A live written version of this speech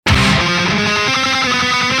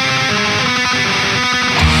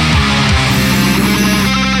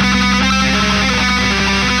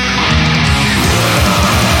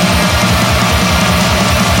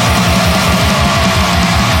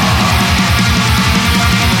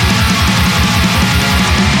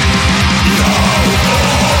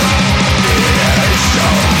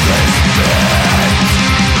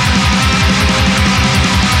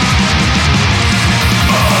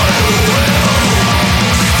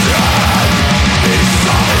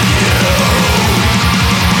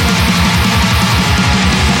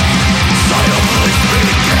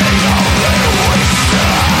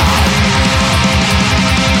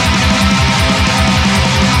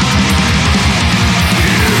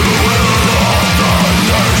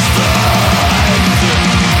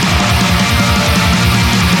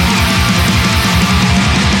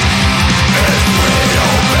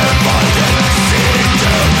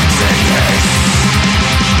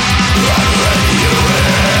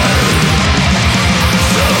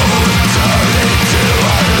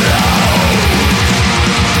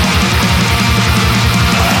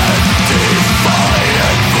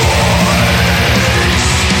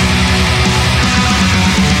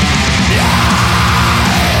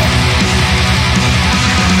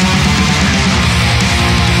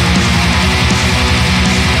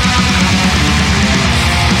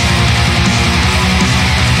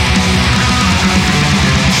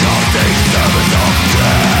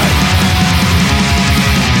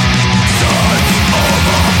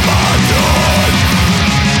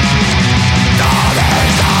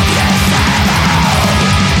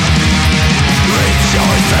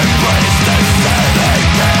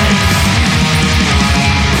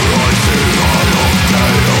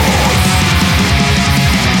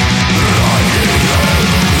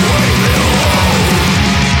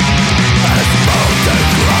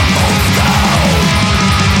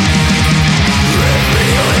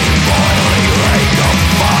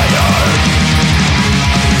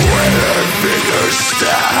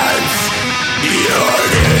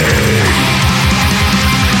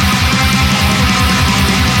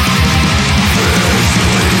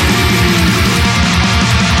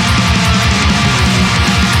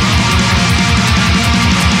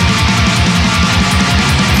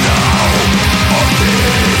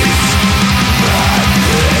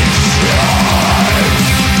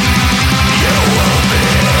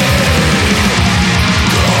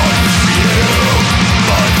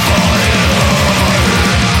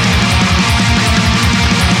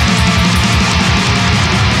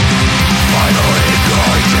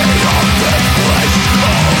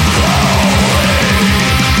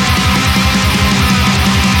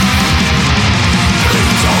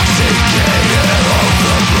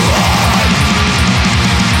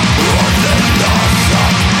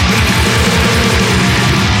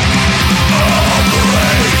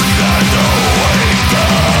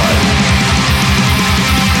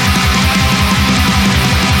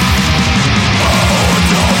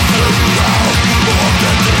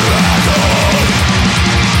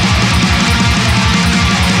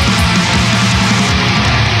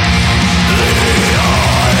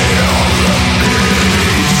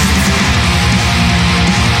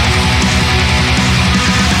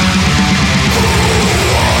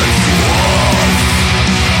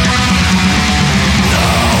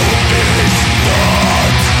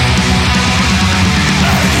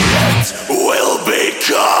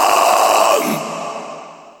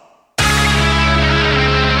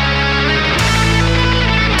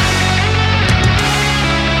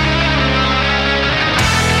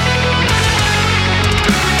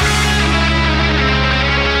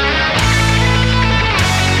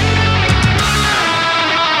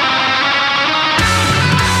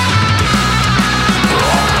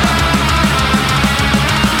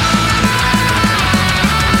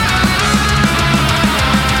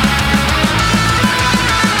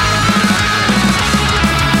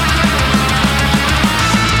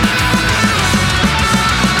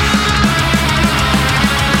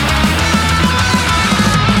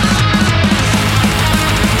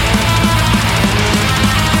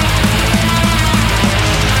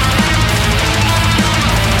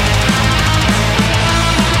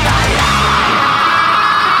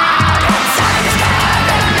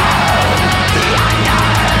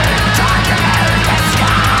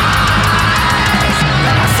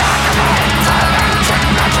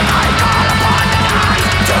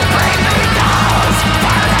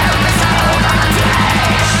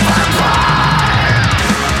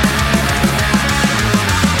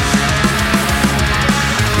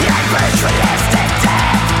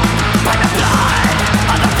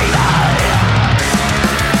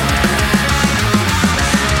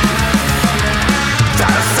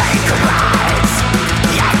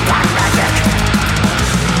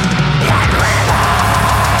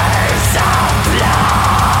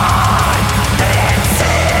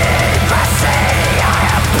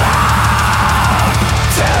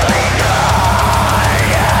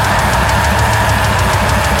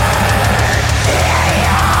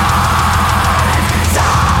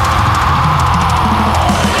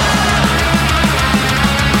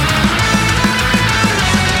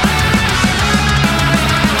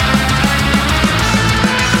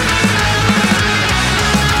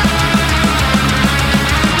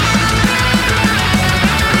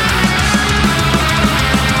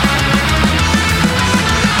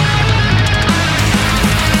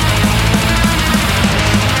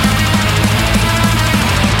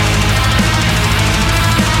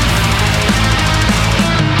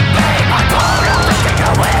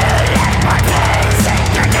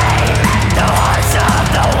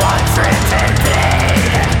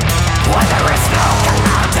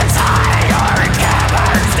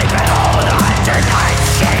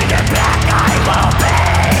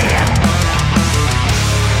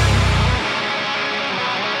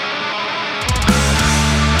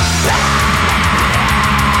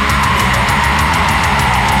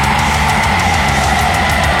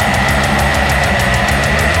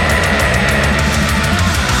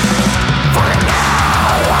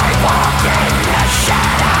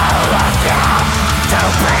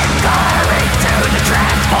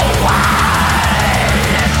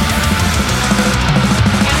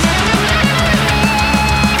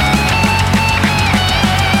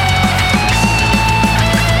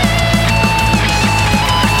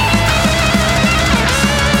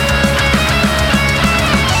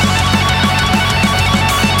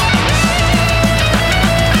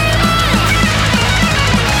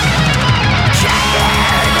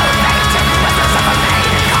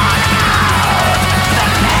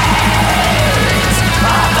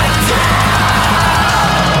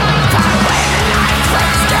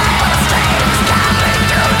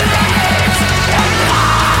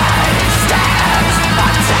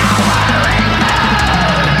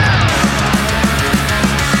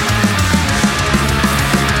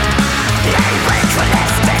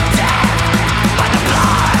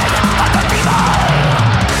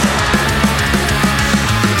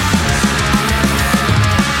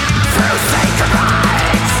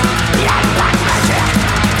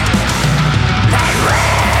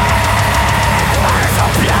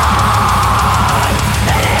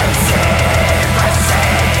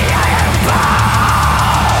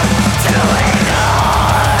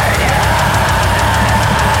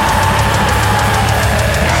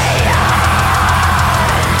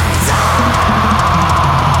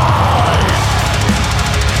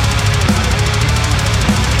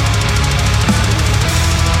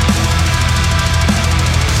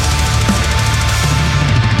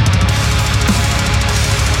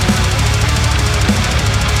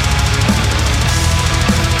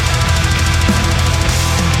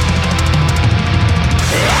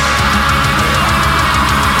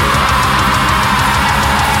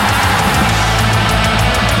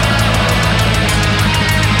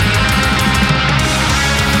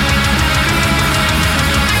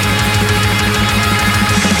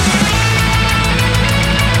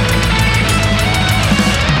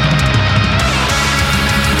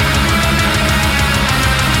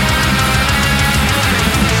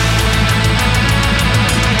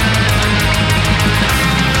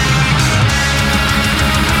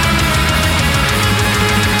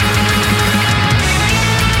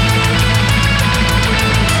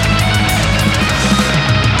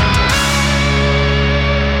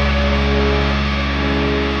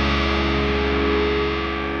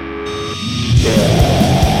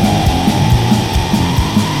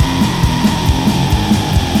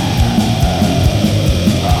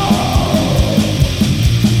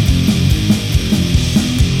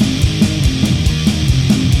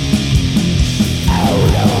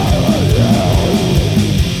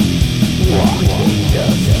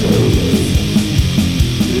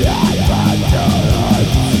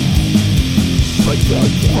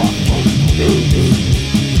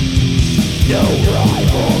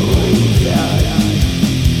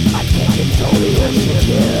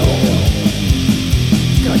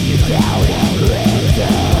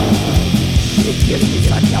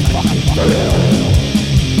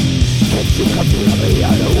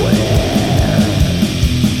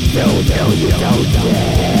you don't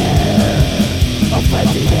care. A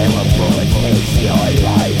frenzy arrow bullet takes your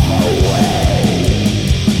life away.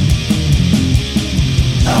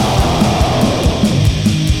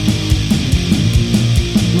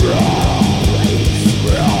 Wrong place,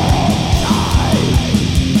 wrong time.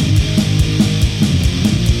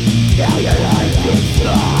 Now your life is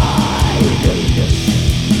mine.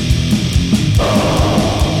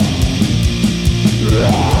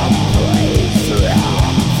 Wrong place,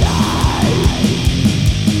 wrong time.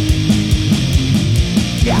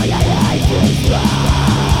 Now your life is mine.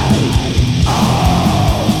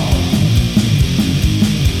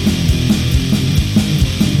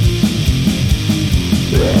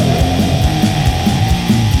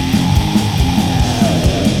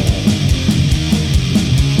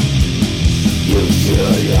 You should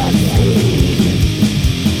have seen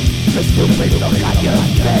the stupid look on your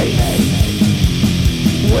face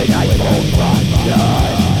when I pulled my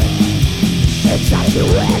gun and shot you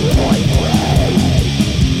at point blank.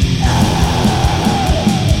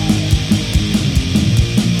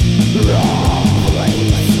 Wrong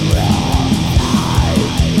place, wrong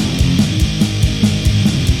time.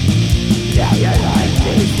 Now your life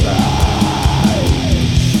is mine.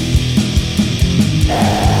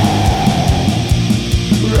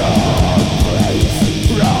 Wrong place,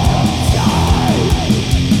 wrong time.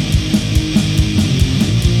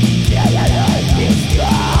 Now your life is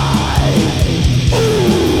mine.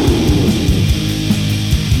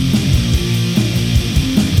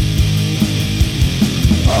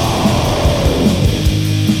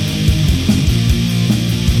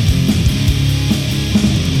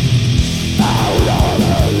 Out all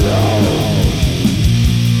alone,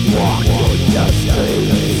 walking the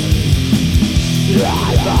streets.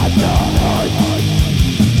 I'm on the hunt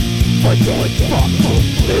for dead fucking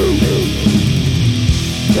me.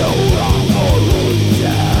 No wrong or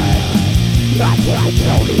reason, not that I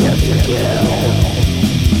told you to kill.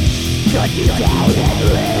 Cut you down and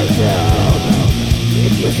random.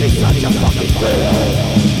 It gives me such a fucking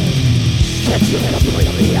thrill. Catch you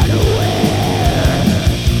completely unaware.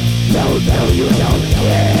 Don't know you don't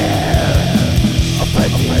care. A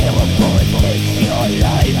frenzy of a bullet takes your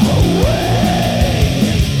life away.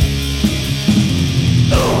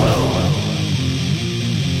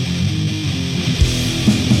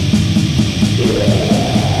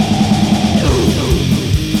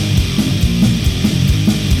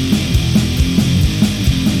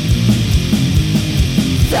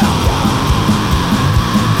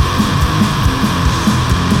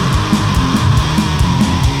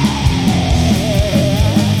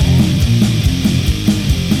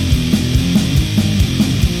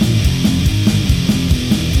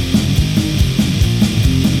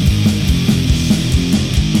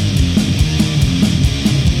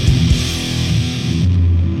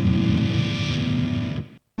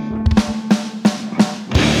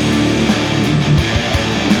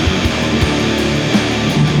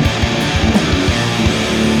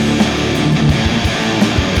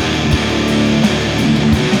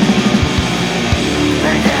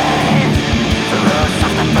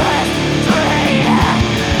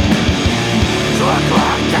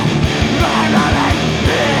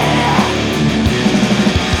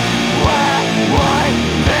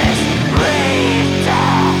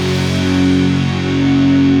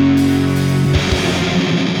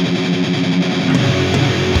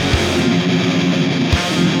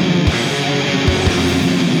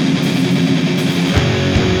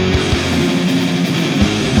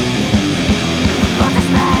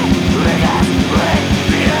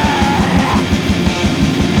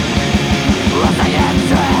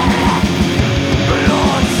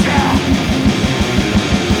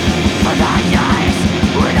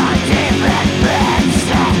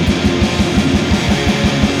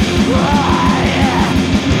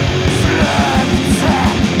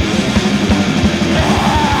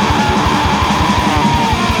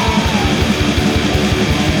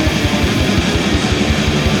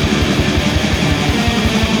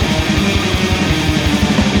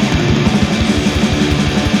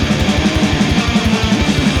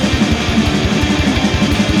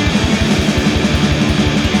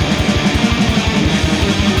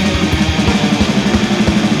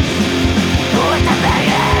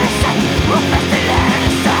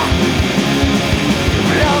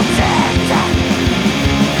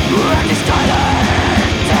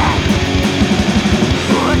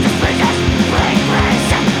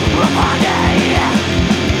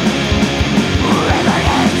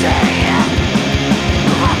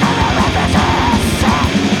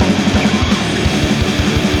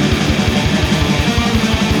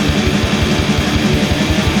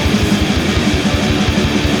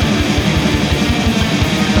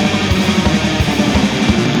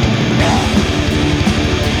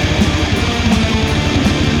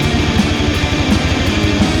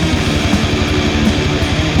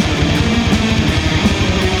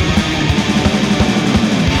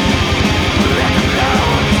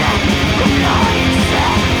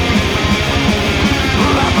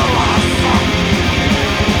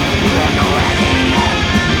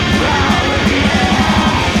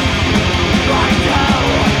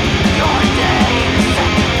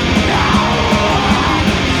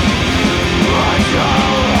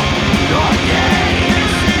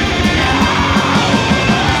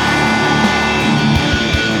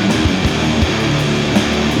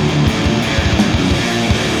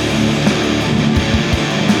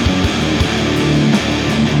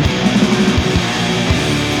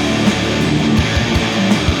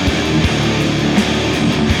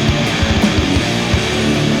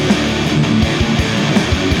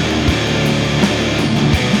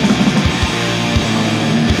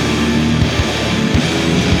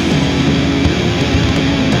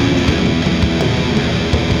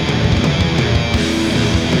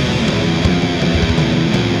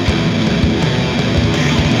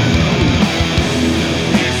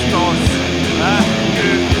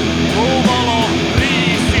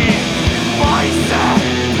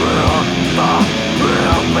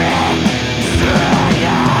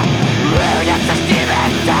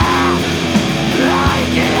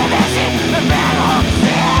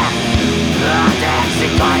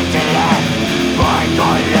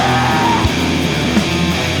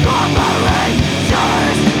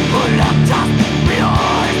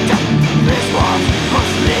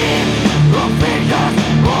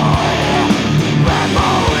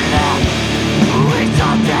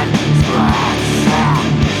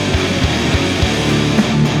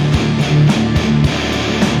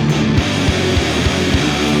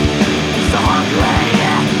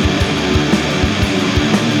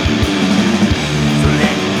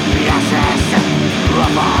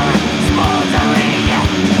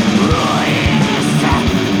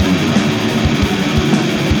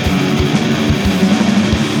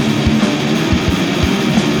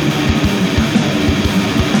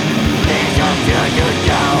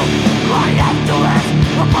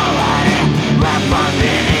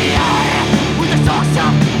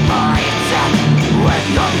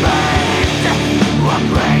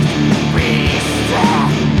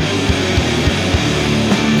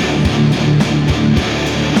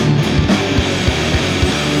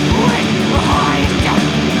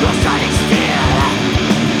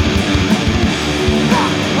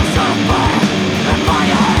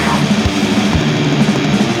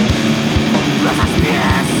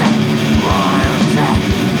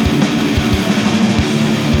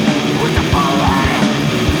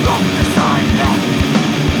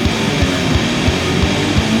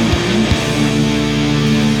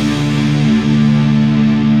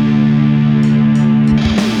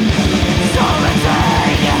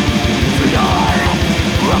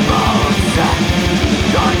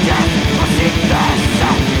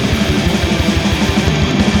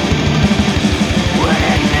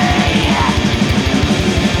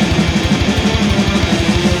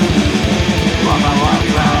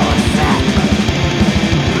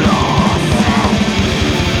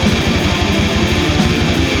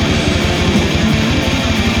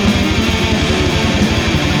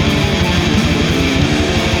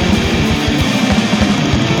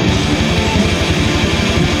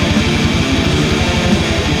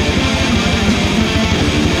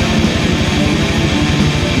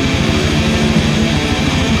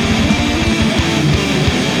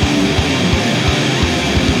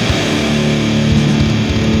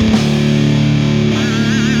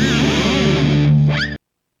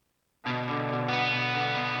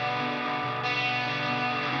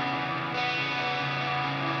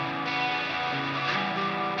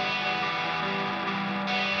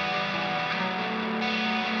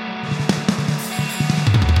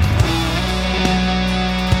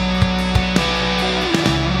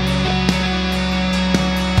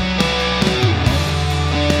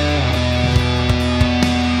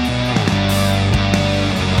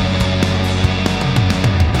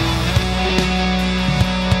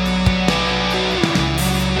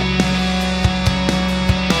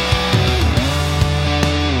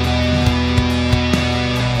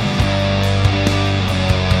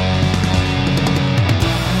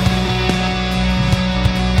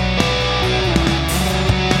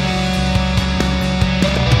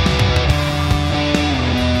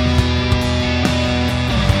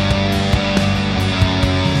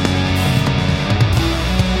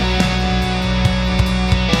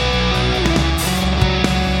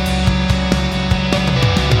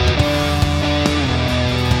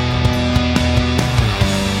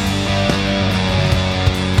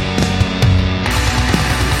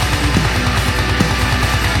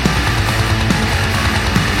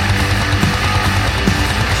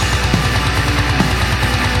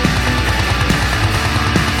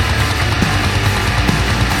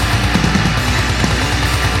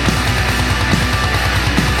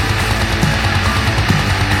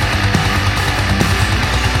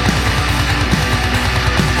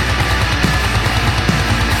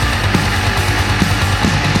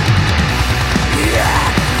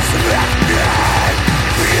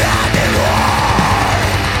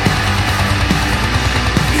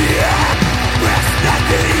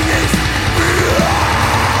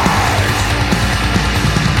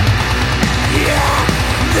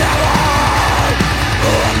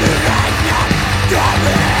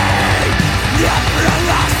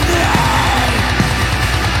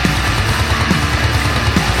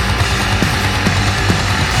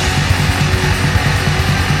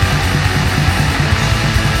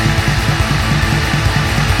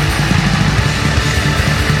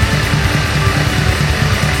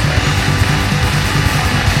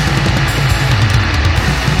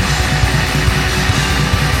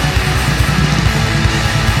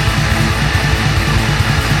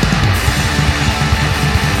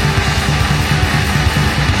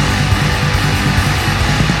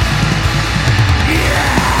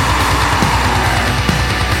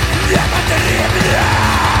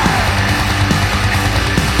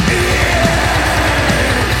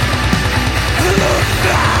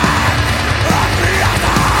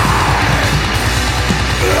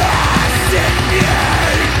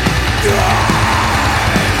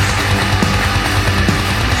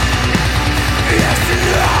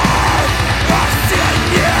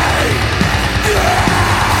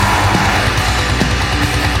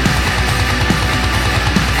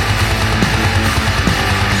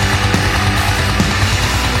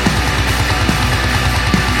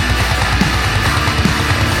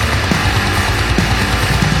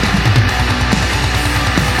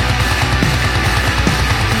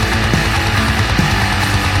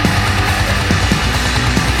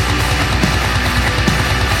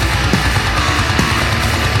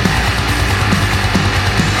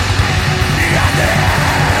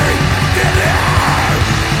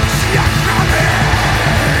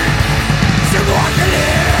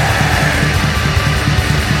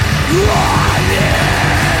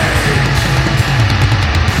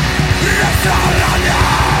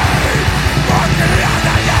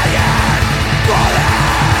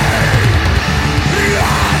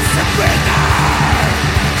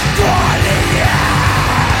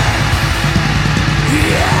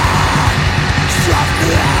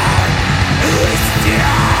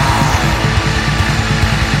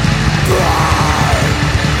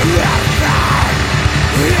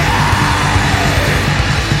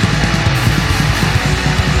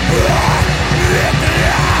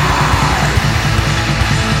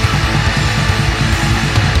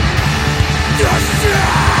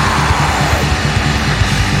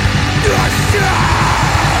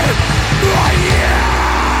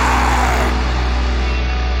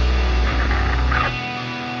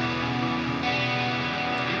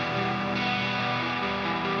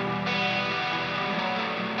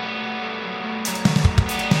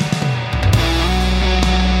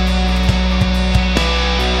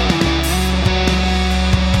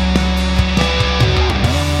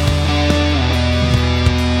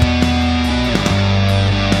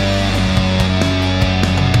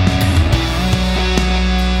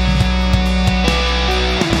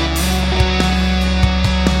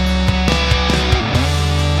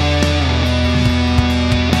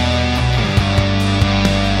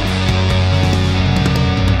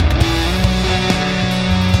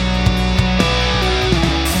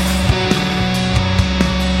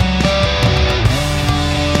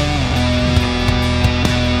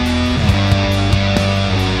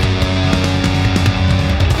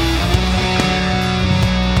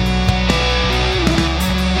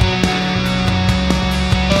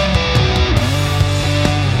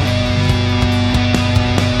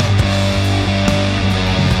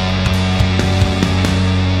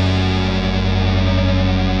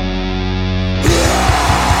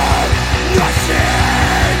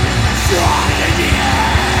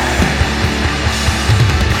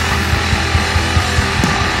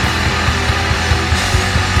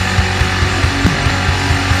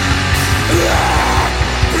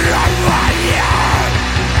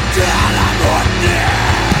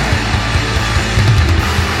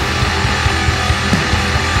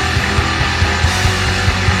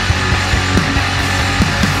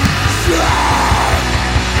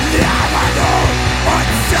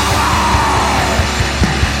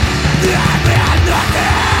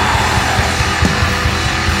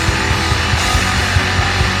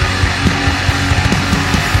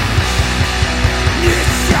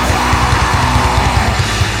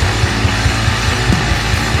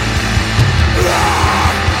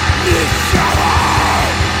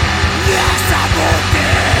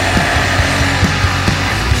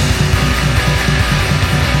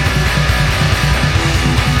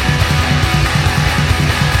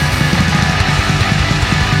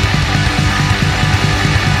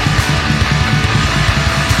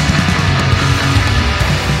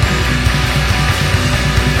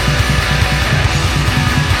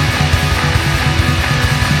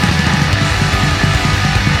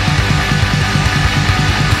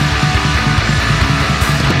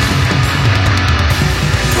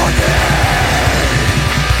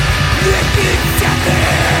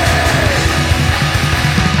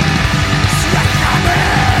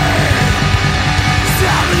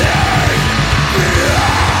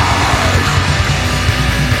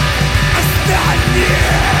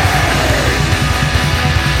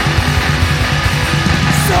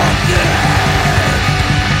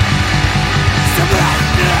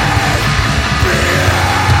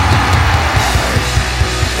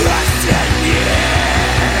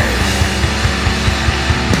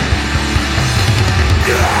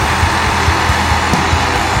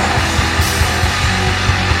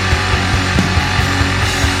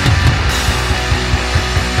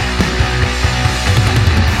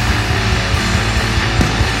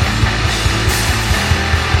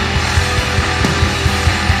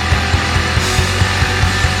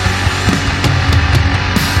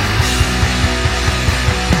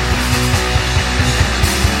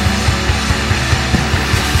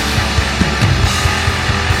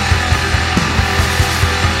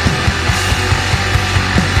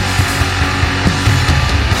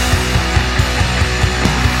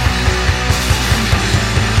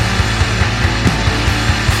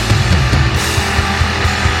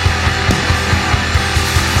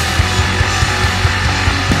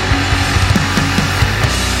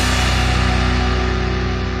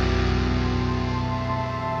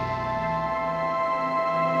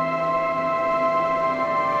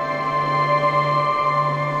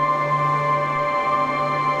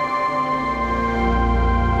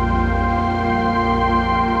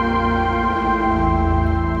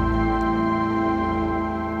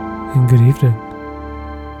 and good evening,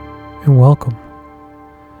 and welcome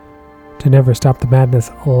to Never Stop the Madness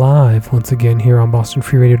live once again here on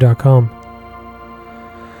BostonFreeRadio.com.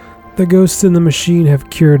 The ghosts in the machine have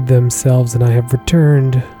cured themselves, and I have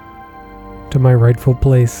returned to my rightful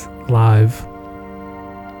place live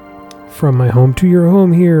from my home to your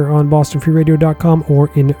home here on BostonFreeRadio.com or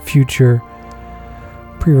in future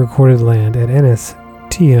pre-recorded land at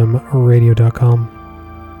NSTMRadio.com.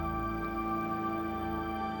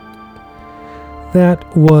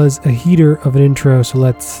 That was a heater of an intro, so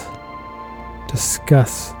let's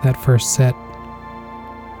discuss that first set.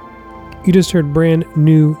 You just heard brand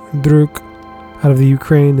new Druk out of the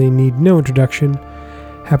Ukraine. They need no introduction.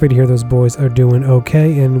 Happy to hear those boys are doing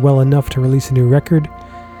okay and well enough to release a new record.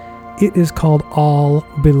 It is called All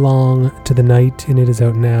Belong to the Night, and it is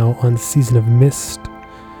out now on Season of Mist.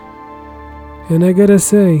 And I gotta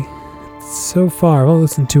say, so far, I've only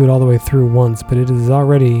listened to it all the way through once, but it is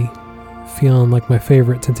already feeling like my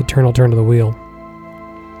favorite since Eternal Turn of the Wheel,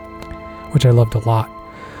 which I loved a lot.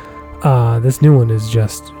 This new one is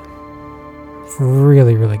just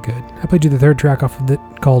really, really good. I played you the third track off of it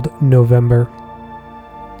called November.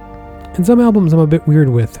 And some albums I'm a bit weird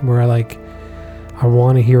with, where I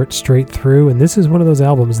want to hear it straight through, and this is one of those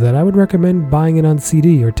albums that I would recommend buying it on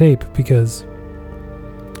CD or tape, because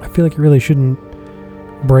I feel like you really shouldn't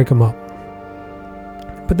break them up.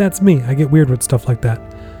 But that's me. I get weird with stuff like that.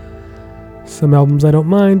 Some albums I don't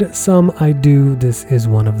mind, some I do. This is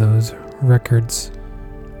one of those records.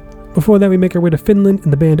 Before that, we make our way to Finland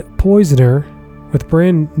and the band Poisoner with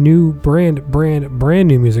brand new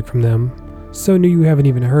music from them. So new you haven't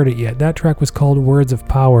even heard it yet. That track was called Words of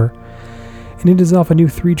Power, and it is off a new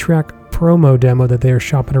 3-track promo demo that they are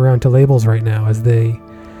shopping around to labels right now as they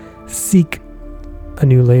seek a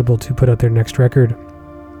new label to put out their next record.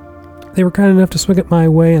 They were kind enough to swing it my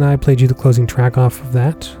way, and I played you the closing track off of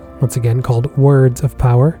that, once again called Words of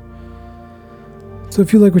Power. So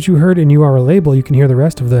if you like what you heard and you are a label, you can hear the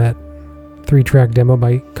rest of that 3-track demo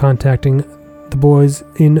by contacting the boys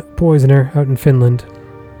in Poisoner out in Finland.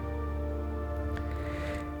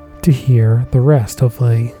 to hear the rest.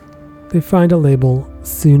 Hopefully they find a label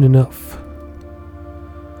soon enough.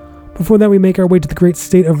 Before that, we make our way to the great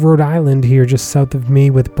state of Rhode Island here just south of me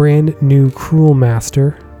with brand new Cruel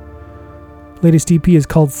Master. Latest EP is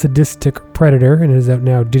called Sadistic Predator and it is out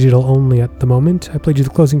now digital only at the moment. I played you the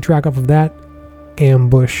closing track off of that,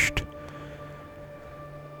 Ambushed.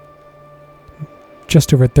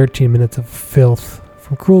 Just over 13 minutes of filth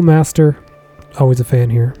from Cruel Master. Always a fan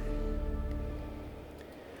here.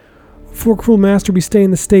 For Cruel Master, we stay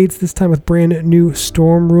in the States, this time with brand new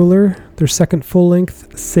Storm Ruler. Their second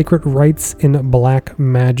full-length, Sacred Rites in Black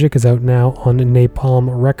Magic, is out now on Napalm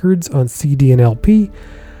Records on CD and LP.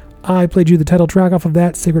 I played you the title track off of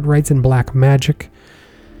that, Sacred Rites in Black Magic.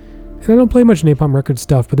 And I don't play much Napalm Records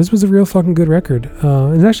stuff, but this was a real fucking good record.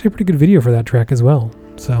 It's actually a pretty good video for that track as well.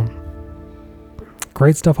 So,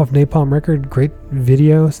 great stuff off Napalm Record, great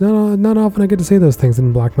video. It's not often I get to say those things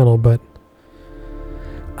in black metal, but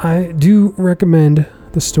I do recommend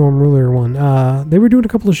the Storm Ruler one. They were doing a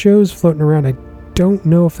couple of shows floating around. I don't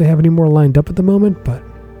know if they have any more lined up at the moment, but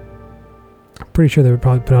I'm pretty sure they would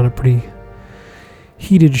probably put on a pretty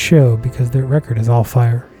heated show because their record is all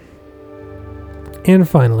fire. And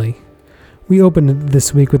finally, we opened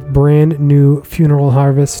this week with brand new Funeral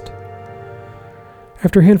Harvest.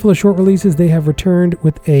 After a handful of short releases, they have returned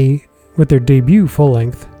with their debut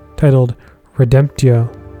full-length titled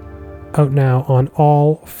Redemptio, out now on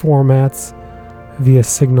all formats via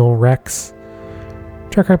Signal Rex. The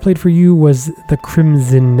track I played for you was The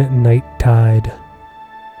Crimson Night Tide.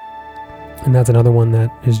 And that's another one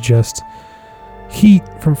that is just heat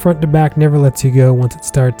from front to back, never lets you go once it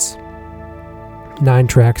starts. 9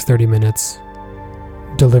 tracks, 30 minutes.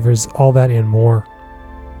 Delivers all that and more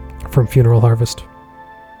from Funeral Harvest.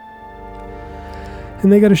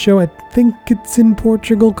 And they got a show, I think it's in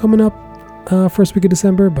Portugal coming up first week of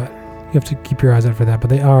December, but you have to keep your eyes out for that. But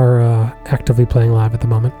they are actively playing live at the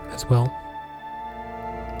moment as well.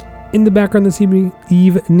 In the background this evening,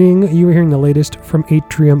 you were hearing the latest from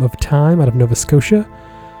Atrium of Time out of Nova Scotia.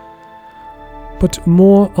 But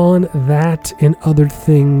more on that and other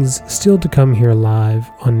things still to come here live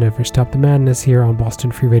on Never Stop the Madness here on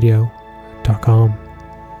BostonFreeRadio.com.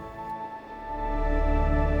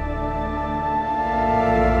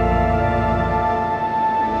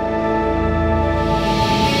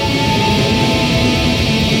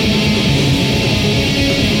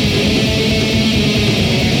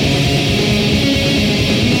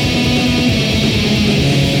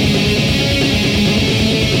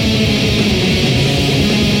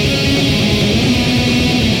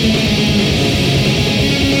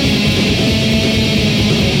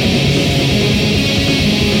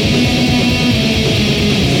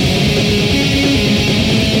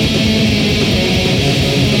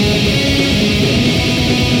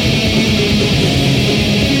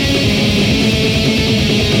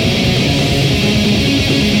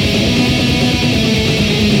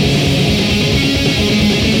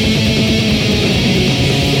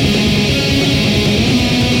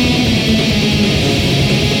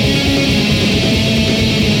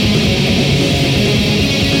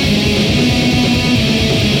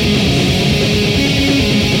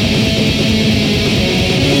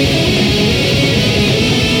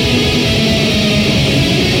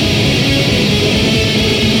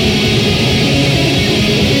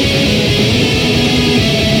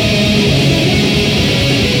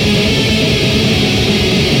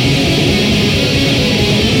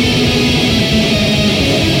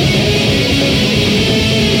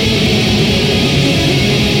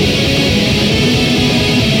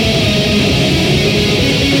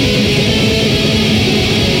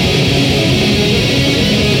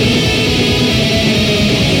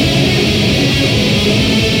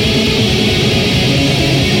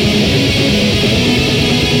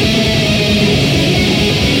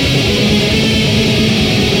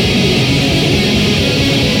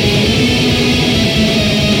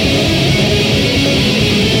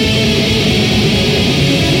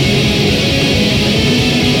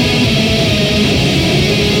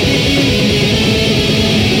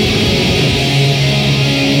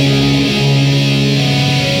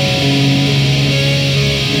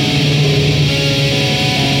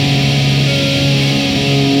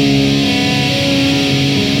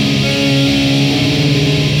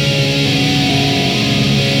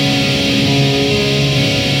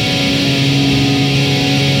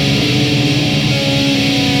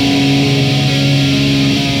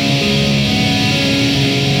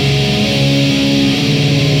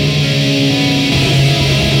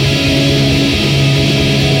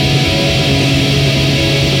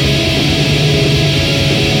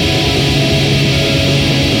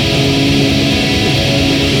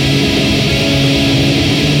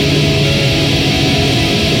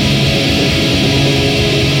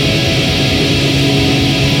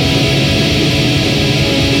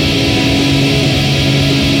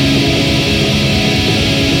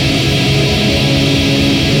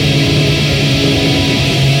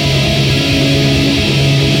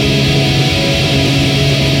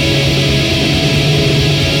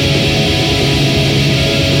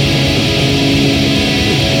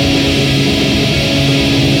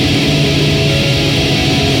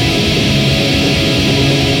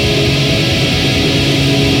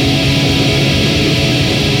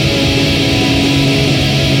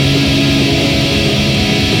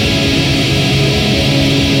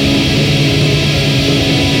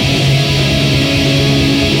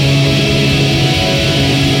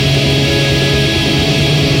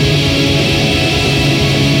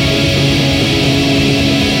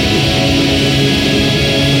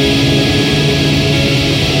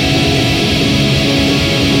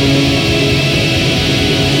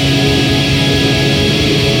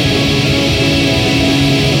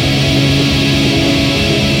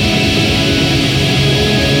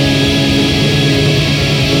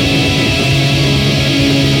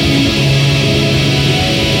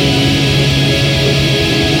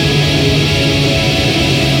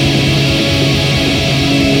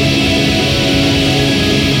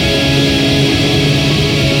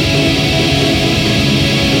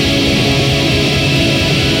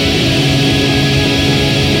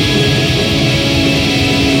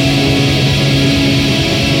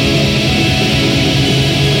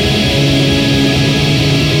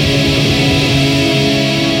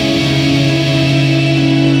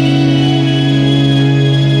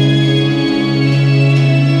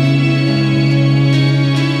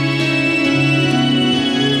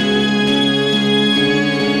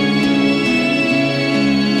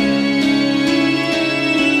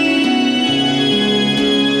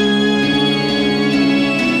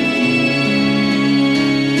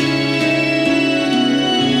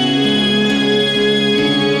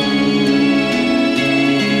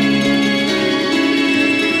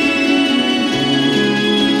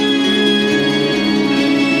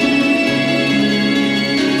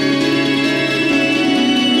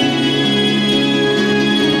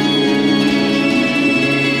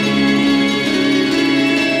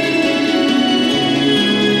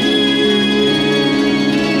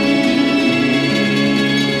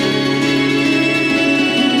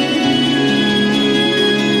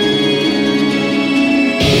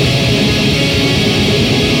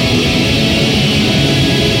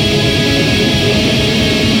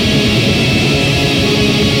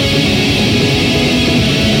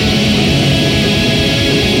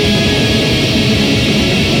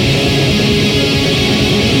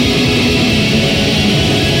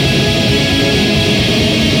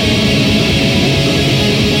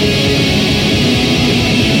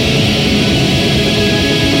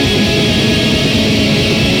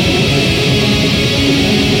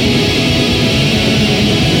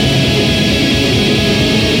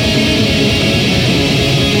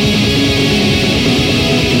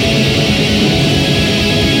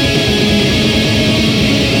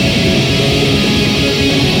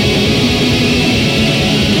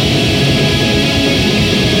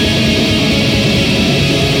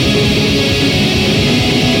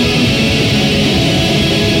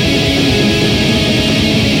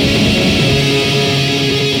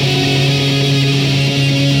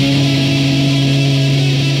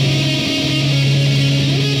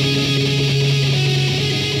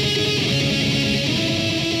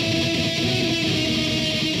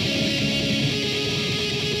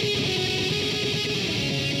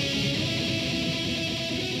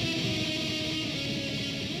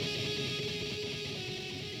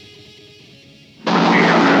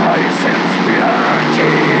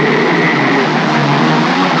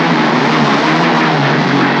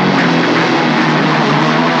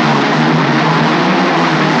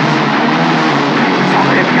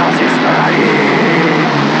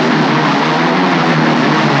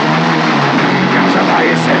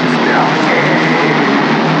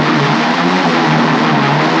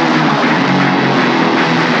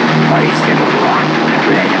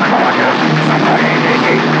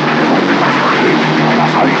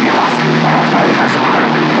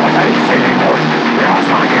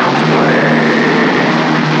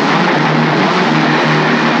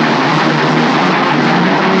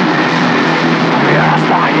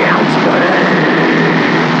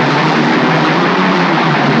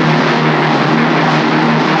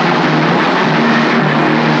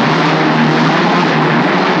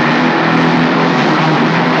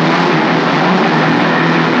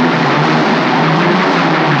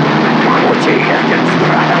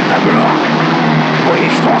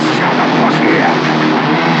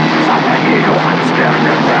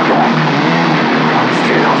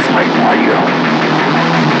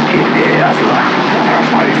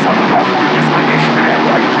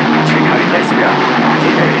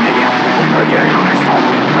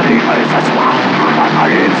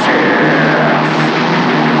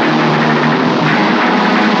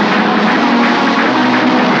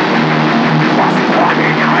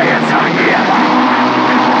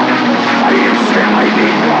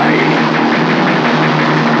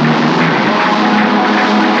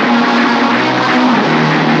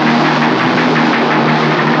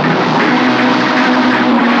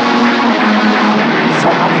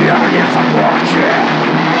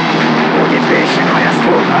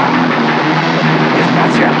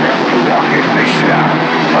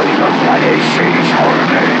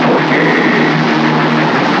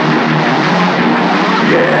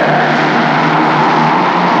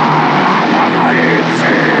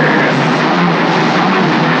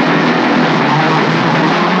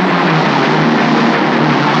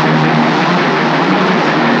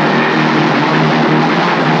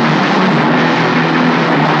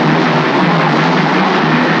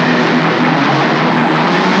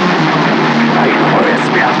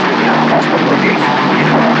 Smert, ja, was man nur geht, die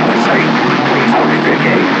Verordnung sei, die Sonne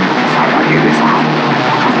vergeht.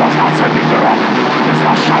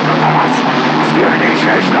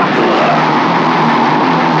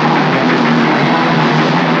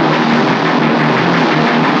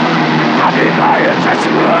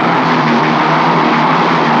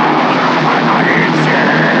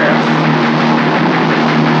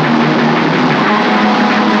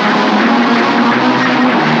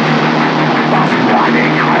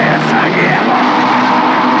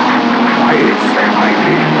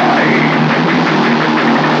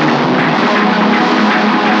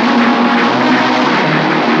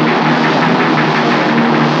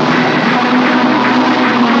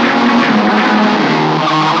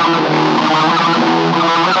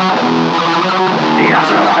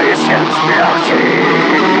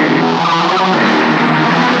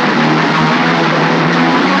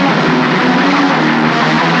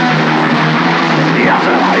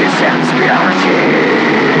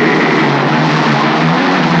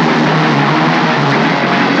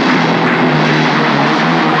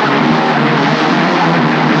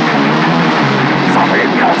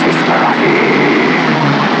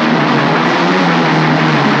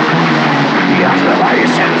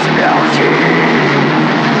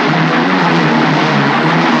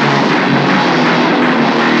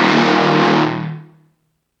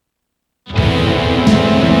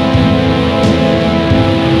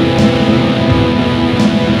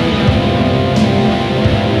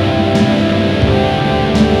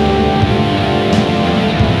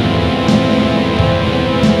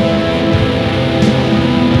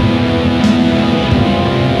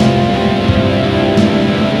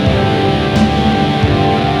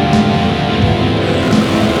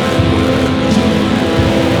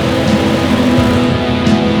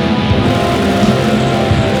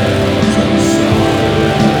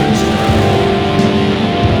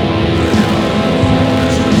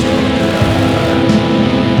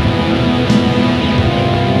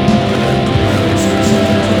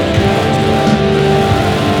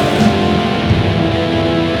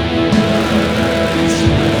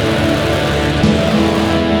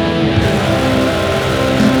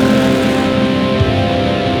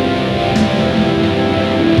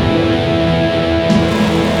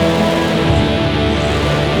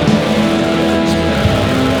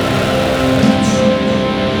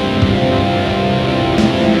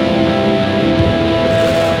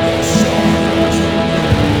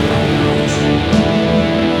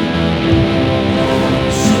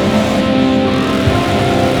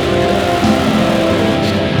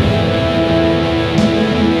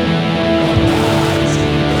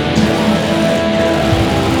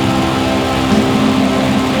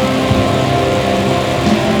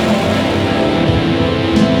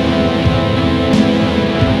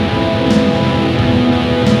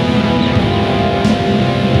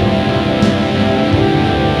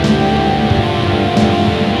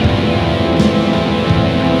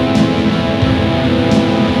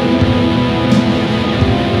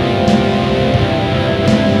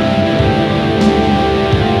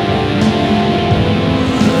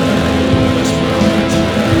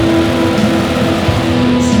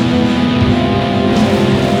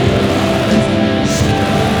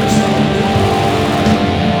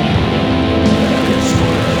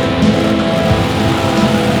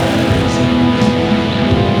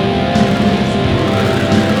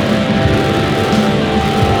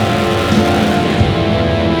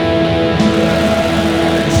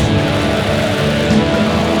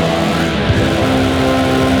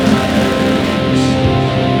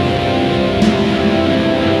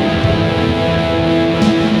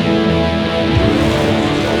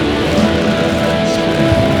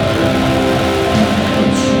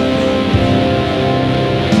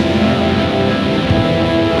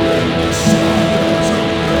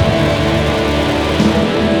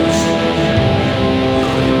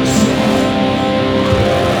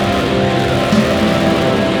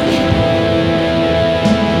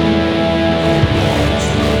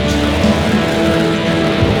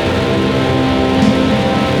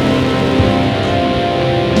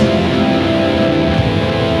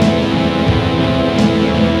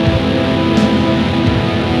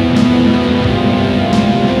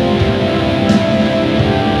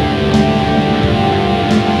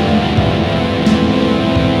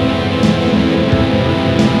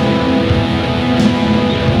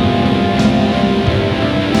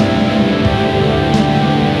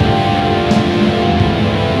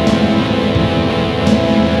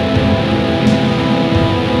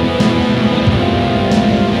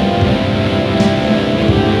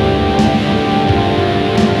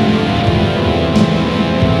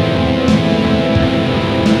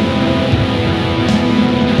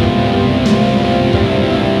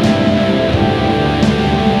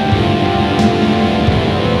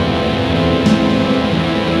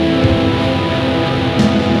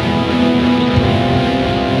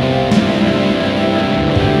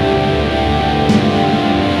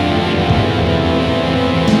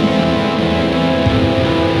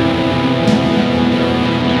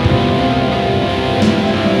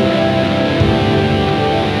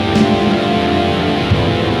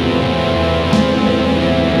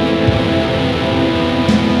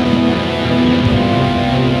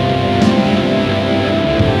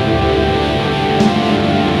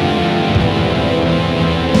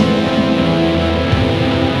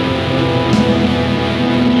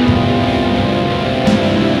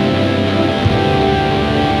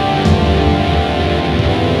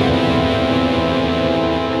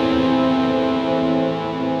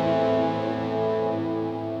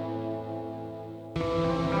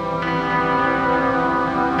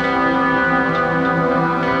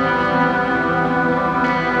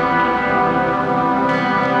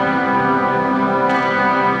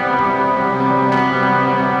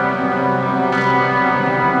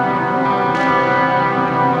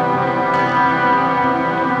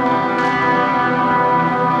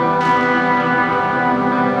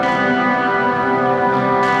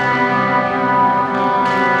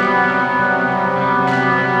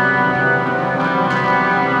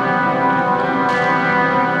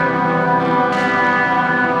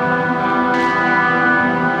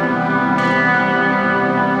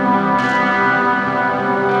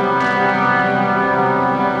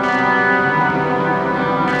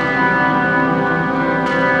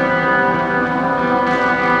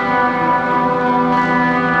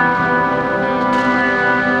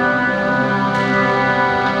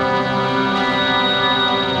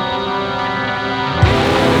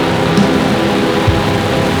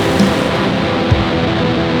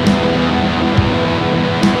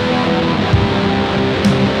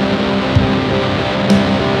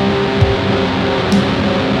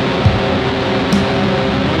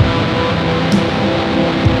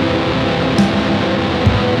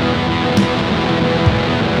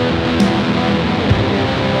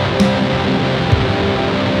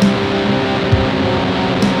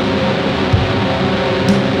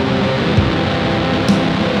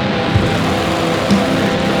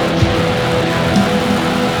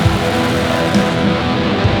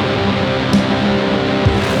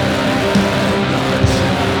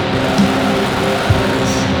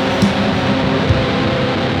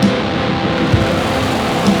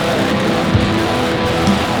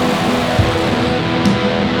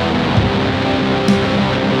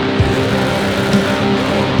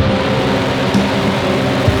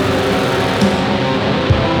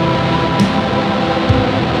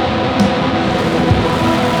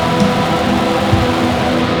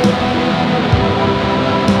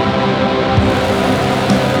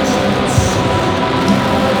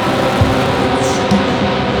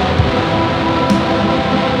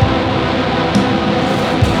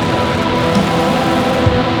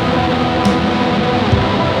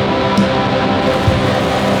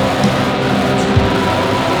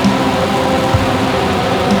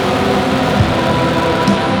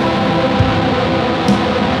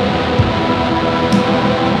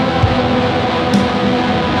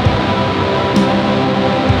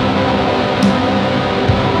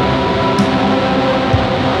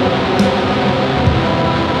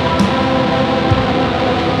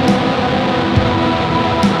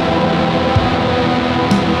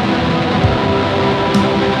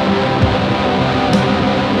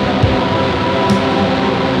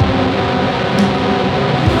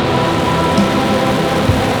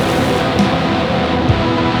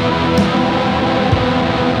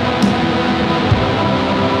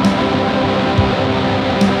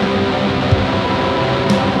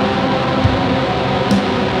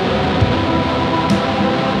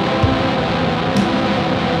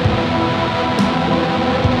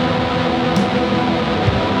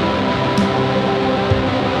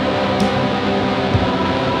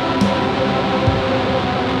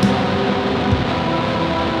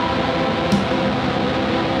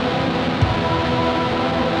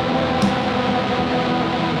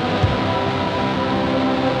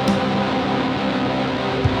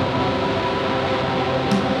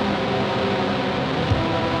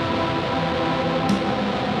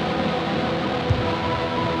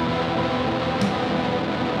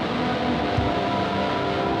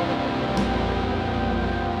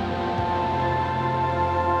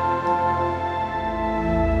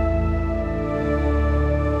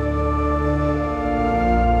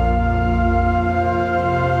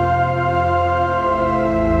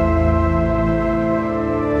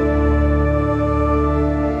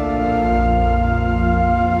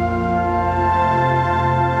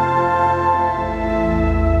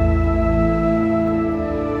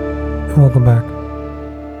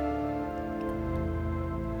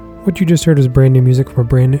 What you just heard is brand new music from a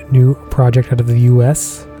brand new project out of the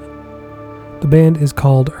US. The band is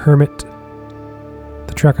called Hermit.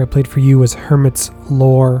 The track I played for you was Hermit's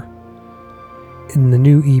Lore. And the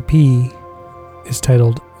new EP is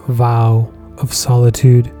titled Vow of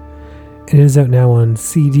Solitude. And it is out now on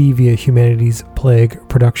CD via Humanity's Plague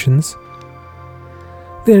Productions.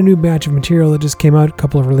 They had a new batch of material that just came out, a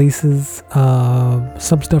couple of releases.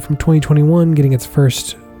 Some stuff from 2021 getting its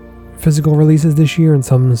first physical releases this year, and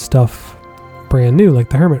some stuff brand new, like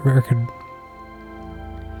the Hermit record.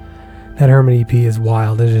 That Hermit EP is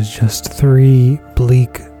wild. It is just 3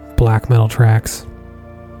 bleak black metal tracks.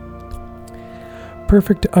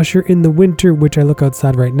 Perfect to usher in the winter, which I look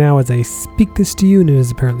outside right now as I speak this to you, and it is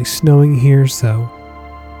apparently snowing here, so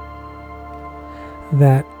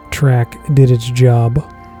that track did its job.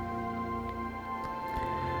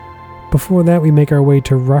 Before that, we make our way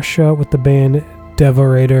to Russia with the band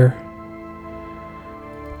Devorator.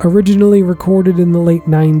 Originally recorded in the late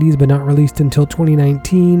 90s, but not released until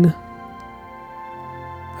 2019.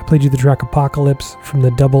 I played you the track Apocalypse from the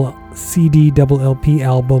double CD, double LP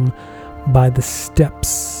album By the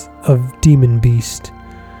Steps of Demon Beast.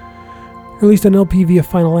 Released on LP via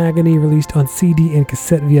Final Agony, released on CD and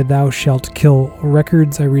cassette via Thou Shalt Kill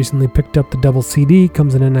Records. I recently picked up the double CD,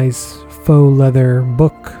 comes in a nice faux leather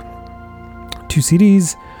book. 2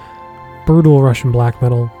 CDs, brutal Russian black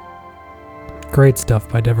metal. Great stuff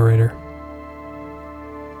by Devorator.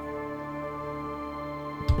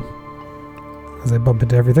 As I bump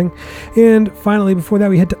into everything. And finally, before that,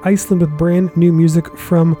 we head to Iceland with brand new music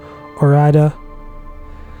from Orada.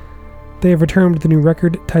 They have returned with a new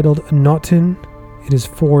record titled Naughtin. It is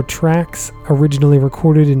 4 tracks, originally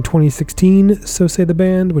recorded in 2016, so say the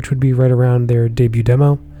band, which would be right around their debut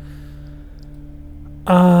demo.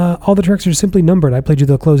 All the tracks are simply numbered. I played you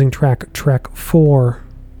the closing track, track 4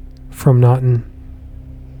 from Naughtin.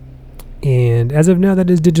 And as of now, that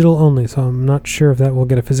is digital only, so I'm not sure if that will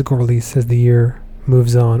get a physical release as the year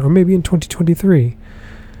moves on, or maybe in 2023.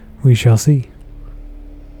 We shall see.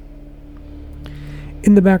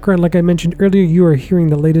 In the background, like I mentioned earlier, you are hearing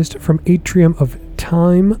the latest from Atrium of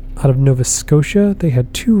Time out of Nova Scotia. They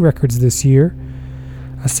had 2 records this year.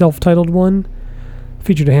 A self-titled one,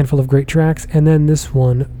 featured a handful of great tracks, and then this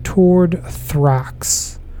one, Toward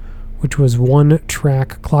Thrax, which was 1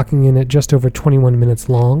 track clocking in at just over 21 minutes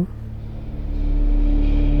long.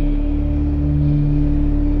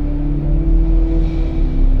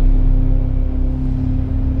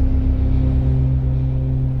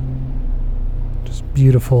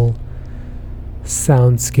 Beautiful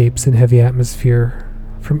soundscapes and heavy atmosphere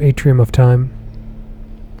from Atrium of Time.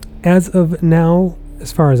 As of now,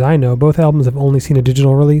 as far as I know, both albums have only seen a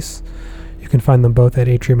digital release. You can find them both at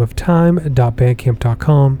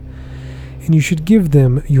atriumoftime.bandcamp.com, and you should give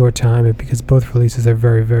them your time because both releases are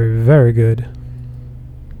very, very, very good.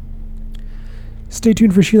 Stay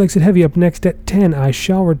tuned for She Likes It Heavy up next at 10. I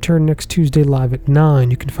shall return next Tuesday live at 9.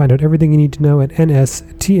 You can find out everything you need to know at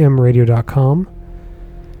nstmradio.com.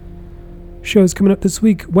 Shows coming up this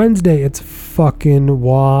week. Wednesday, it's fucking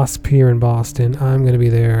Wasp here in Boston. I'm going to be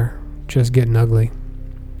there, just getting ugly.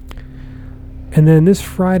 And then this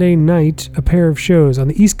Friday night, a pair of shows on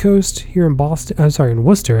the East Coast here in Boston. In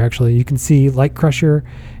Worcester, actually. You can see Light Crusher,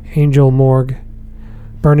 Angel Morgue,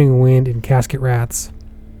 Burning Wind, and Casket Rats.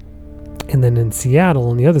 And then in Seattle,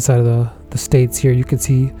 on the other side of the states here, you can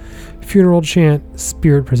see Funeral Chant,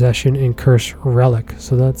 Spirit Possession, and Curse Relic.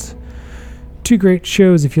 So that's 2 great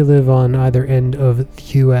shows if you live on either end of the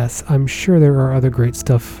U.S. I'm sure there are other great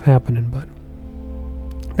stuff happening, but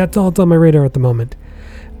that's all that's on my radar at the moment.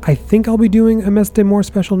 I think I'll be doing a Mes de More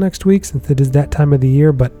special next week since it is that time of the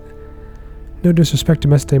year, but no disrespect to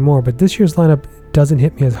Mes de More, but this year's lineup doesn't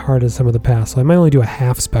hit me as hard as some of the past, so I might only do a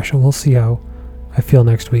half special. We'll see how I feel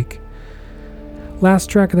next week.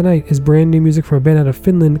 Last track of the night is brand new music from a band out of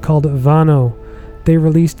Finland called Vano. They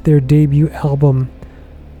released their debut album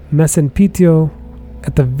Mesenpitio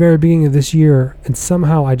at the very beginning of this year, and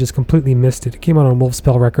somehow I just completely missed it. It came out on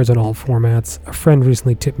Wolfspell Records on all formats. A friend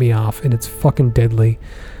recently tipped me off, and it's fucking deadly.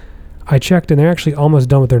 I checked, and they're actually almost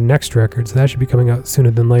done with their next record, so that should be coming out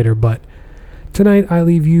sooner than later. But tonight, I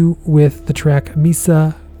leave you with the track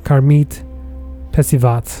Misa Karmit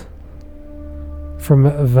Pesivat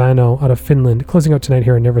from Vano out of Finland. Closing out tonight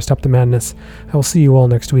here on Never Stop the Madness. I will see you all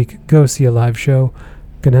next week. Go see a live show.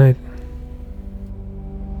 Good night.